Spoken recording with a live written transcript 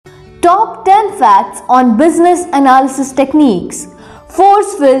Top 10 facts on business analysis techniques.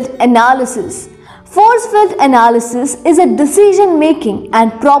 Force-filled analysis. Force-filled analysis is a decision-making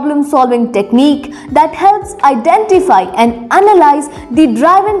and problem-solving technique that helps identify and analyze the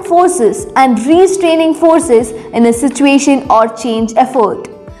driving forces and restraining forces in a situation or change effort.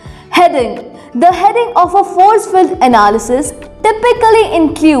 Heading. The heading of a force-filled analysis typically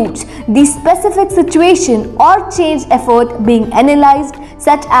includes the specific situation or change effort being analyzed,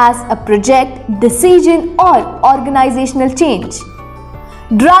 such as a project, decision, or organizational change.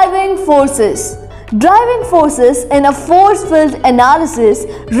 Driving forces. Driving forces in a force-filled analysis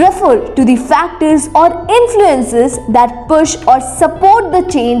refer to the factors or influences that push or support the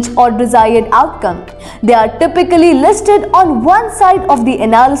change or desired outcome. They are typically listed on one side of the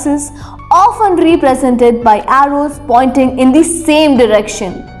analysis, often represented by arrows pointing in the same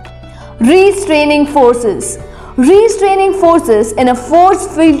direction. Restraining forces. Restraining forces in a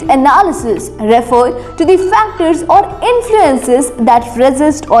force-filled analysis refer to the factors or influences that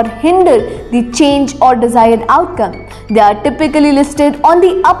resist or hinder the change or desired outcome. They are typically listed on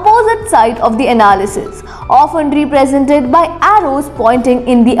the opposite side of the analysis, often represented by arrows pointing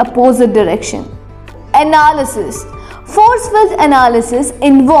in the opposite direction. Analysis. Force-filled analysis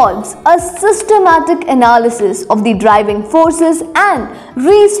involves a systematic analysis of the driving forces and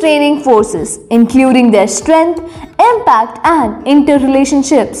restraining forces, including their strength, impact, and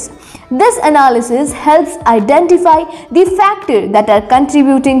interrelationships. This analysis helps identify the factors that are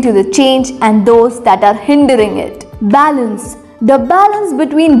contributing to the change and those that are hindering it. Balance. The balance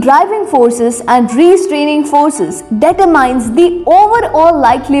between driving forces and restraining forces determines the overall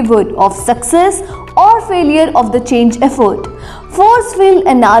likelihood of success or failure of the change effort. Force-filled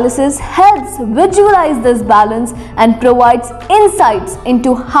analysis helps visualize this balance and provides insights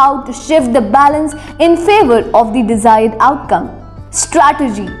into how to shift the balance in favor of the desired outcome.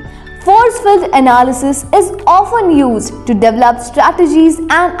 Strategy. Force-filled analysis is often used to develop strategies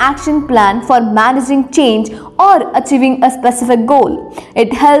and action plan for managing change or achieving a specific goal.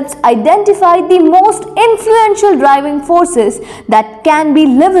 It helps identify the most influential driving forces that can be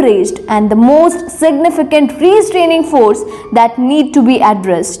leveraged and the most significant restraining force that need to be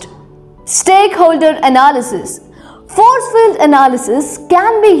addressed. Stakeholder analysis. Force-filled analysis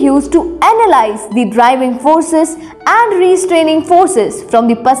can be used to analyze the driving forces and restraining forces from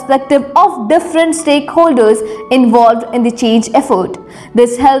the perspective of different stakeholders involved in the change effort.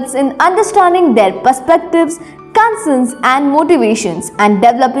 This helps in understanding their perspectives, concerns, and motivations and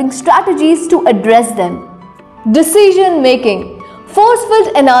developing strategies to address them. Decision making.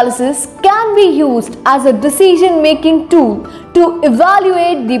 Force-filled analysis can be used as a decision-making tool to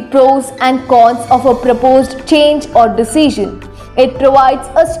evaluate the pros and cons of a proposed change or decision. It provides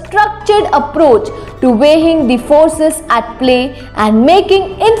a structured approach to weighing the forces at play and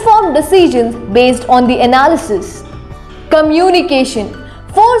making informed decisions based on the analysis. Communication.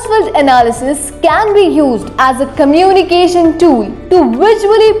 Force-filled analysis can be used as a communication tool to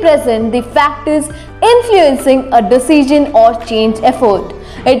visually present the factors influencing a decision or change effort.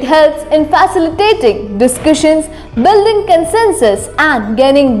 It helps in facilitating discussions, building consensus, and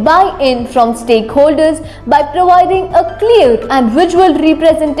gaining buy-in from stakeholders by providing a clear and visual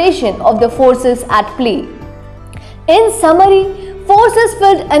representation of the forces at play. In summary,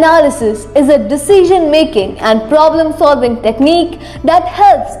 forces-filled analysis is a decision-making and problem-solving technique that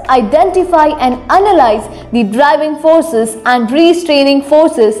helps identify and analyze the driving forces and restraining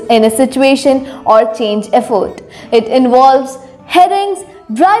forces in a situation or change effort. It involves headings,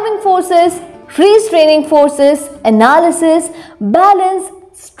 driving forces, restraining forces, analysis, balance,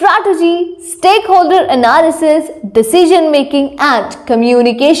 strategy, stakeholder analysis, decision-making, and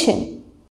communication.